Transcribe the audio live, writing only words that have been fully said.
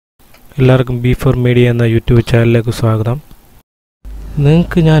എല്ലാവർക്കും ബി4 മീഡിയ എന്ന യൂട്യൂബ് ചാനലിലേക്ക് സ്വാഗതം.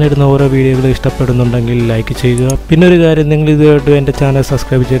 നിങ്ങൾക്ക് ഞാനിടുന്ന ഓരോ വീഡിയോകൾ ഇഷ്ടപ്പെടുന്നുണ്ടെങ്കിൽ ലൈക്ക് ചെയ്യുക. പിന്നെ ഒരു കാര്യം, നിങ്ങൾ ഇതുമായിട്ട് എൻ്റെ ചാനൽ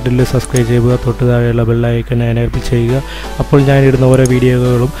സബ്സ്ക്രൈബ് ചെയ്തിട്ടില്ല, സബ്സ്ക്രൈബ് ചെയ്യുക. തൊട്ട് താഴെയുള്ള ബെൽ ഐക്കൺ എനേബിൾ ചെയ്യുക. അപ്പോൾ ഞാനിടുന്ന ഓരോ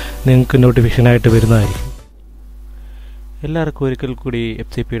വീഡിയോകളും നിങ്ങൾക്ക് നോട്ടിഫിക്കേഷനായിട്ട് വരുന്നതായിരിക്കും. എല്ലാവർക്കും ഒരിക്കൽ കൂടി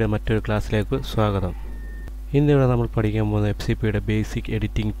FCPയുടെ മറ്റൊരു ക്ലാസ്സിലേക്ക് സ്വാഗതം. ഇന്നിവിടെ നമ്മൾ പഠിക്കാൻ പോകുന്ന FCPയുടെ ബേസിക്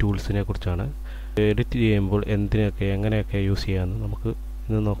എഡിറ്റിംഗ് ടൂൾസിനെ കുറിച്ചാണ്. എഡിറ്റ് ചെയ്യുമ്പോൾ എങ്ങനെയൊക്കെ യൂസ് ചെയ്യാമെന്ന് നമുക്ക്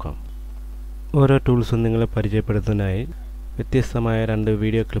ഇന്ന് നോക്കാം. ഓരോ ടൂൾസും നിങ്ങളെ പരിചയപ്പെടുത്തുന്നതിനായി വ്യത്യസ്തമായ 2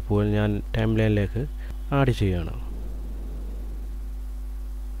 വീഡിയോ ക്ലിപ്പുകൾ ഞാൻ ടൈം ലൈനിലേക്ക് ആഡ് ചെയ്യുകയാണ്.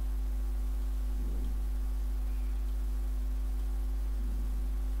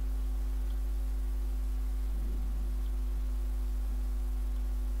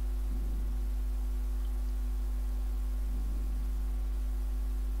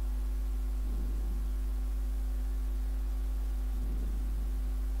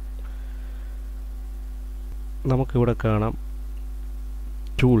 നമുക്കിവിടെ കാണാം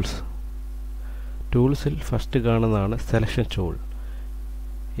ടൂൾസിൽ ഫസ്റ്റ് കാണുന്നതാണ് സെലക്ഷൻ ടൂൾ.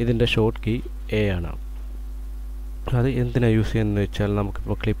 ഇതിൻ്റെ ഷോർട്ട് കീ A ആണ്. അത് എന്തിനാണ് യൂസ് ചെയ്യുന്നതെന്ന് വെച്ചാൽ,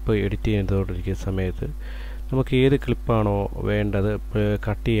 നമുക്കിപ്പോൾ ക്ലിപ്പ് എഡിറ്റ് ചെയ്യുന്നതോടിരിക്കുന്ന സമയത്ത് നമുക്ക് ഏത് ക്ലിപ്പാണോ വേണ്ടത്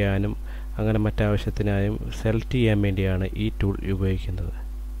കട്ട് ചെയ്യാനും അങ്ങനെ മറ്റാവശ്യത്തിനായും സെലക്ട് ചെയ്യാൻ വേണ്ടിയാണ് ഈ ടൂൾ ഉപയോഗിക്കുന്നത്.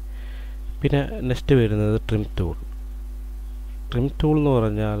 പിന്നെ നെക്സ്റ്റ് വരുന്നത് ട്രിം ടൂൾ എന്ന്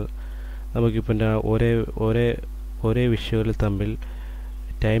പറഞ്ഞാൽ നമുക്കിപ്പോൾ ഒരേ വിഷ്വൽ തമ്മിൽ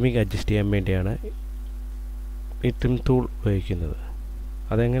ടൈമിംഗ് അഡ്ജസ്റ്റ് ചെയ്യാൻ വേണ്ടിയാണ് ഈ ട്രിം ടൂൾ ഉപയോഗിക്കുന്നത്.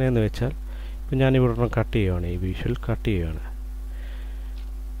 അതെങ്ങനെയെന്ന് വെച്ചാൽ, ഇപ്പം ഞാനിവിടെ കട്ട് ചെയ്യുകയാണ്, ഈ വിഷ്വൽ കട്ട് ചെയ്യുകയാണ്.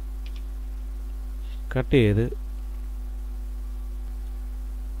 കട്ട് ചെയ്ത്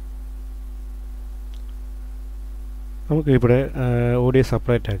നമുക്കിവിടെ ഓഡിയോ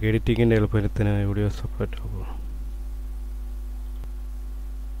സെപ്പറേറ്റ് ആക്കി, എഡിറ്റിങ്ങിൻ്റെ എളുപ്പത്തിന് ഓഡിയോ സെപ്പറേറ്റ് ആക്കുക.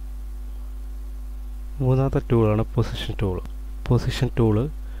 മൂന്നാമത്തെ ടൂളാണ് പൊസിഷൻ ടൂള്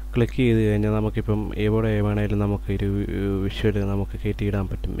ക്ലിക്ക് ചെയ്ത് കഴിഞ്ഞാൽ നമുക്കിപ്പം എവിടെ വേണമെങ്കിലും നമുക്ക് ഒരു വിഷ്വൽ നമുക്ക് കയറ്റിയിടാൻ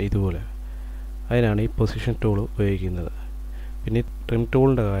പറ്റും ഇതുപോലെ. അതിനാണ് ഈ പൊസിഷൻ ടൂൾ ഉപയോഗിക്കുന്നത്. പിന്നെ ട്രിം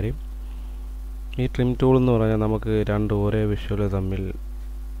ടൂളിൻ്റെ കാര്യം, ഈ ട്രിം ടൂൾ എന്ന് പറഞ്ഞാൽ നമുക്ക് 2 ഒരേ വിഷ്വൽ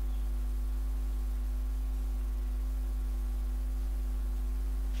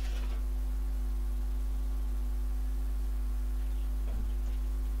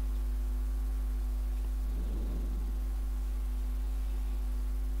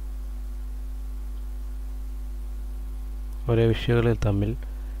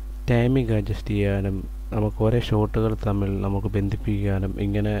ടൈമിംഗ് അഡ്ജസ്റ്റ് ചെയ്യാനും നമുക്ക് ഒരേ ഷോട്ടുകൾ തമ്മിൽ നമുക്ക് ബന്ധിപ്പിക്കാനും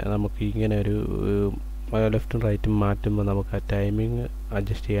ഇങ്ങനെ ഒരു ലെഫ്റ്റും റൈറ്റും മാറ്റുമ്പോൾ നമുക്ക് ആ ടൈമിംഗ്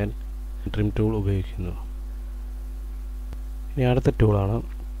അഡ്ജസ്റ്റ് ചെയ്യാൻ ട്രിം ടൂൾ ഉപയോഗിക്കുന്നു. ഇനി അടുത്ത ടൂളാണ്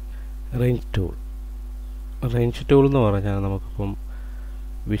റേഞ്ച് ടൂൾ എന്ന് പറഞ്ഞാൽ നമുക്കിപ്പം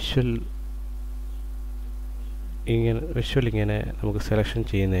വിഷ്വൽ ഇങ്ങനെ നമുക്ക് സെലക്ഷൻ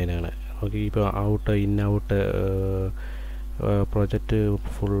ചെയ്യുന്നതിനാണ്. നമുക്ക് ഇപ്പോൾ ഔട്ട് പ്രൊജക്റ്റ്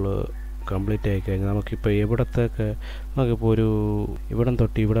ഫുള്ള് കംപ്ലീറ്റ് ആയിക്കഴിഞ്ഞാൽ നമുക്കിപ്പോൾ നമുക്കിപ്പോൾ ഇവിടം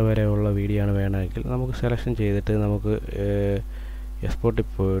തൊട്ട് ഇവിടെ വരെയുള്ള വീഡിയോ ആണ് വേണമെങ്കിൽ നമുക്ക് സെലക്ഷൻ ചെയ്തിട്ട് നമുക്ക് എക്സ്പോർട്ടിൽ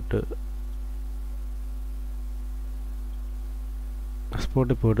പോയിട്ട്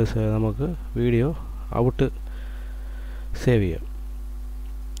നമുക്ക് വീഡിയോ ഔട്ട് സേവ് ചെയ്യാം.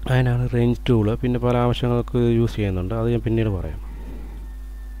 അതിനാണ് റേഞ്ച് ടൂള്. പിന്നെ പല ആവശ്യങ്ങൾക്ക് യൂസ് ചെയ്യുന്നുണ്ട്, അത് ഞാൻ പിന്നീട് പറയാം.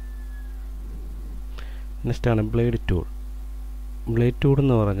 നെക്സ്റ്റാണ് ബ്ലേഡ് ടൂൾ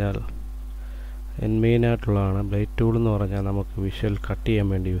എന്ന് പറഞ്ഞാൽ മെയിനായിട്ടുള്ളതാണ്. ബ്ലേഡ് ടൂൾ എന്ന് പറഞ്ഞാൽ നമുക്ക് വിഷ്വൽ കട്ട് ചെയ്യാൻ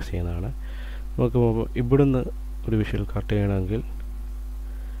വേണ്ടി യൂസ് ചെയ്യുന്നതാണ്. നമുക്ക് ഇവിടുന്ന് ഒരു വിഷ്വൽ കട്ട് ചെയ്യണമെങ്കിൽ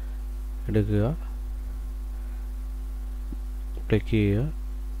എടുക്കുക, ക്ലിക്ക് ചെയ്യുക,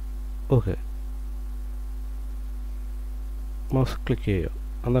 ഓക്കെ, മൗസ് ക്ലിക്ക് ചെയ്യുക,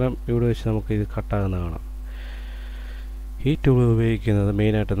 അന്നേരം ഇവിടെ വെച്ച് നമുക്ക് ഇത് കട്ടാകുന്ന കാണാം. ഈ ടൂൾ ഉപയോഗിക്കുന്നത്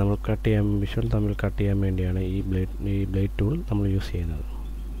മെയിനായിട്ട് നമ്മൾ വിഷ്വൽ തമ്മിൽ കട്ട് ചെയ്യാൻ വേണ്ടിയാണ് ഈ ബ്ലേഡ് ടൂൾ നമ്മൾ യൂസ് ചെയ്യുന്നത്.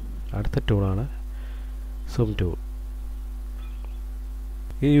 അടുത്ത ടൂളാണ് സൂം ടൂൾ.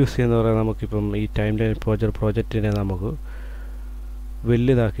 ഇത് യൂസ് ചെയ്യുന്ന പറഞ്ഞാൽ നമുക്കിപ്പം ഈ ടൈം ലൈൻ പ്രോജക്റ്റിനെ നമുക്ക്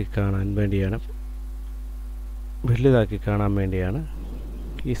വലുതാക്കി കാണാൻ വേണ്ടിയാണ്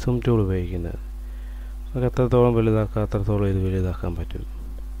ഈ സൂം ടൂൾ ഉപയോഗിക്കുന്നത്. നമുക്ക് എത്രത്തോളം വലുതാക്കാം അത്രത്തോളം ഇത് വലുതാക്കാൻ പറ്റും.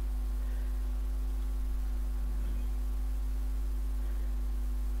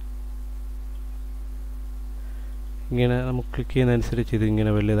 ഇങ്ങനെ നമുക്ക് ക്ലിക്ക് ചെയ്യുന്നതനുസരിച്ച്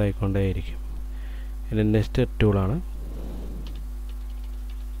ഇതിങ്ങനെ വലുതായിക്കൊണ്ടേയിരിക്കും. ഇതിൻ്റെ നെക്സ്റ്റ് ടൂളാണ്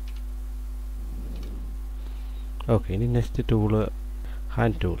ഇനി നെക്സ്റ്റ് ടൂള്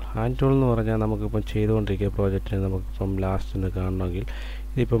ഹാൻഡ് ടൂൾ എന്ന് പറഞ്ഞാൽ നമുക്കിപ്പം ചെയ്തുകൊണ്ടിരിക്കുക പ്രോജക്റ്റിന് നമുക്കിപ്പം ലാസ്റ്റ് ഒന്ന് കാണണമെങ്കിൽ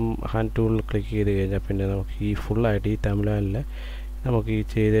ഇതിപ്പം ഹാൻഡ് ടൂളിൽ ക്ലിക്ക് ചെയ്ത് കഴിഞ്ഞാൽ പിന്നെ നമുക്ക് ഈ ഫുള്ളായിട്ട് ഈ തമിഴ്നാട്ടിലെ നമുക്ക് ഈ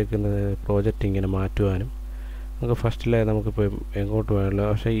ചെയ്തേക്കുന്ന പ്രോജക്റ്റ് ഇങ്ങനെ മാറ്റുവാനും നമുക്ക് ഫസ്റ്റിലെ നമുക്കിപ്പോൾ എങ്ങോട്ട് വേണമല്ലോ,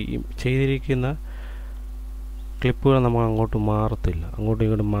 പക്ഷേ ഈ ചെയ്തിരിക്കുന്ന ക്ലിപ്പുകൾ നമുക്ക് അങ്ങോട്ട് മാറത്തില്ല. അങ്ങോട്ടും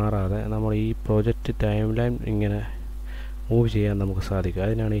ഇങ്ങോട്ടും മാറാതെ നമ്മൾ ഈ പ്രോജക്റ്റ് ടൈം ലൈൻ ഇങ്ങനെ മൂവ് ചെയ്യാൻ നമുക്ക് സാധിക്കും.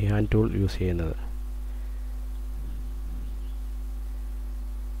 അതിനാണ് ഈ ഹാൻഡ് ടൂൾ യൂസ് ചെയ്യുന്നത്.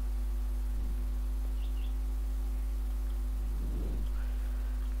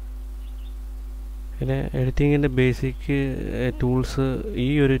 പിന്നെ എഡിറ്റിങ്ങിൻ്റെ ബേസിക് ടൂൾസ്, ഈ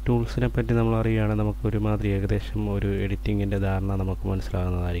ഒരു ടൂൾസിനെ പറ്റി നമ്മൾ അറിയുകയാണെങ്കിൽ നമുക്ക് ഒരുമാതിരി ഏകദേശം ഒരു എഡിറ്റിങ്ങിൻ്റെ ധാരണ നമുക്ക്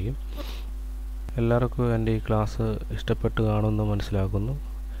മനസ്സിലാകുന്നതായിരിക്കും. എല്ലാവർക്കും എൻ്റെ ഈ ക്ലാസ് ഇഷ്ടപ്പെട്ട് കാണുമെന്ന് മനസ്സിലാക്കുന്നു.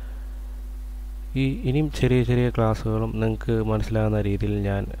 ഇനിയും ചെറിയ ചെറിയ ക്ലാസ്സുകളും നിങ്ങൾക്ക് മനസ്സിലാകുന്ന രീതിയിൽ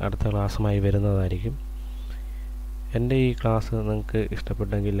ഞാൻ അടുത്ത ക്ലാസ്സുമായി വരുന്നതായിരിക്കും. എൻ്റെ ഈ ക്ലാസ് നിങ്ങൾക്ക്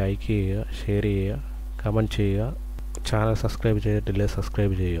ഇഷ്ടപ്പെട്ടെങ്കിൽ ലൈക്ക് ചെയ്യുക, ഷെയർ ചെയ്യുക, കമൻറ്റ് ചെയ്യുക. ചാനൽ സബ്സ്ക്രൈബ് ചെയ്തിട്ടില്ലേ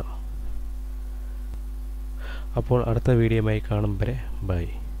സബ്സ്ക്രൈബ് ചെയ്യുക. അപ്പോൾ അടുത്ത വീഡിയോയുമായി കാണും വരെ ബൈ.